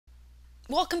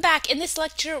Welcome back. In this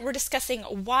lecture, we're discussing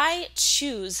why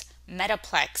choose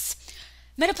Metaplex.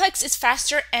 Metaplex is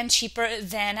faster and cheaper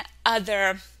than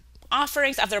other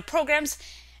offerings, other programs,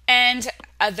 and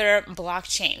other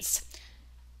blockchains.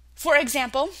 For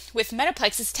example, with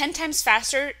Metaplex, it's 10 times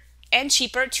faster and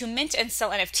cheaper to mint and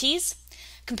sell NFTs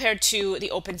compared to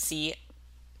the OpenSea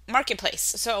marketplace.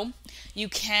 So you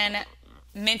can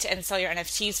mint and sell your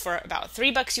NFTs for about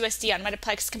 $3 USD on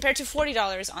Metaplex compared to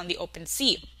 $40 on the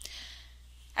OpenSea.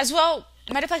 As well,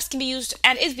 Metaplex can be used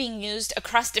and is being used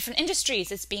across different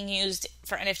industries. It's being used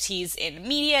for NFTs in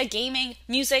media, gaming,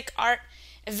 music, art,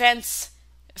 events,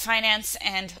 finance,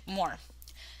 and more.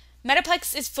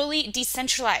 Metaplex is fully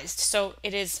decentralized, so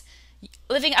it is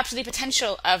living up to the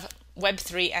potential of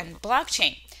Web3 and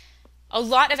blockchain. A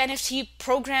lot of NFT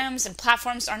programs and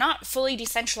platforms are not fully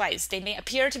decentralized. They may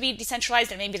appear to be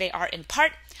decentralized, and maybe they are in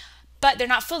part, but they're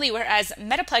not fully, whereas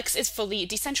Metaplex is fully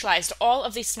decentralized. All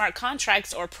of these smart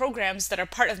contracts or programs that are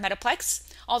part of Metaplex,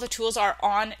 all the tools are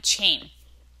on-chain.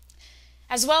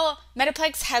 As well,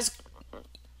 Metaplex has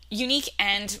unique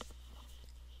and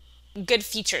good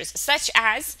features, such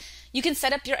as you can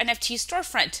set up your NFT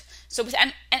storefront. So with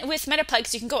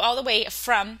Metaplex, you can go all the way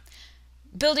from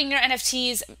building your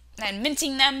NFTs and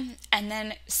minting them and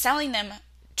then selling them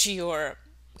to your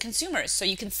consumers. So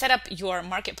you can set up your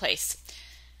marketplace.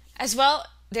 As well,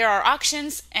 there are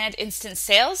auctions and instant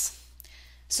sales.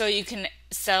 So you can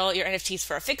sell your NFTs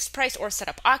for a fixed price or set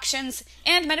up auctions.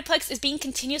 And Metaplex is being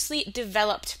continuously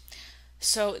developed.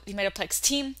 So the Metaplex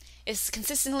team is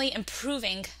consistently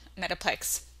improving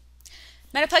Metaplex.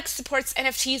 Metaplex supports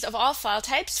NFTs of all file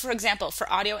types. For example,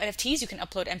 for audio NFTs, you can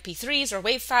upload MP3s or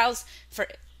WAV files. For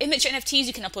image NFTs,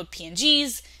 you can upload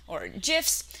PNGs or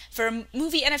GIFs. For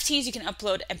movie NFTs, you can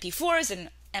upload MP4s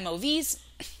and MOVs.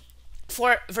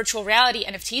 For virtual reality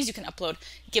NFTs, you can upload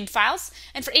GIB files.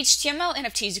 And for HTML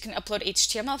NFTs, you can upload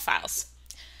HTML files.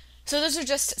 So those are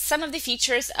just some of the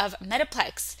features of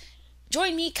Metaplex.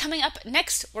 Join me coming up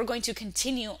next. We're going to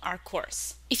continue our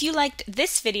course. If you liked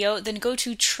this video, then go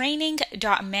to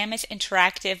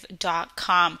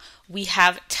training.mammothinteractive.com. We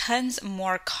have tons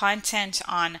more content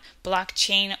on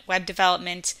blockchain, web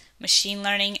development, machine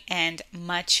learning, and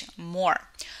much more.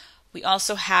 We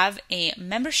also have a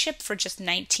membership for just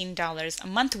 $19 a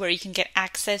month where you can get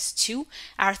access to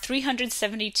our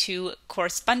 372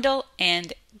 course bundle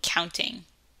and counting.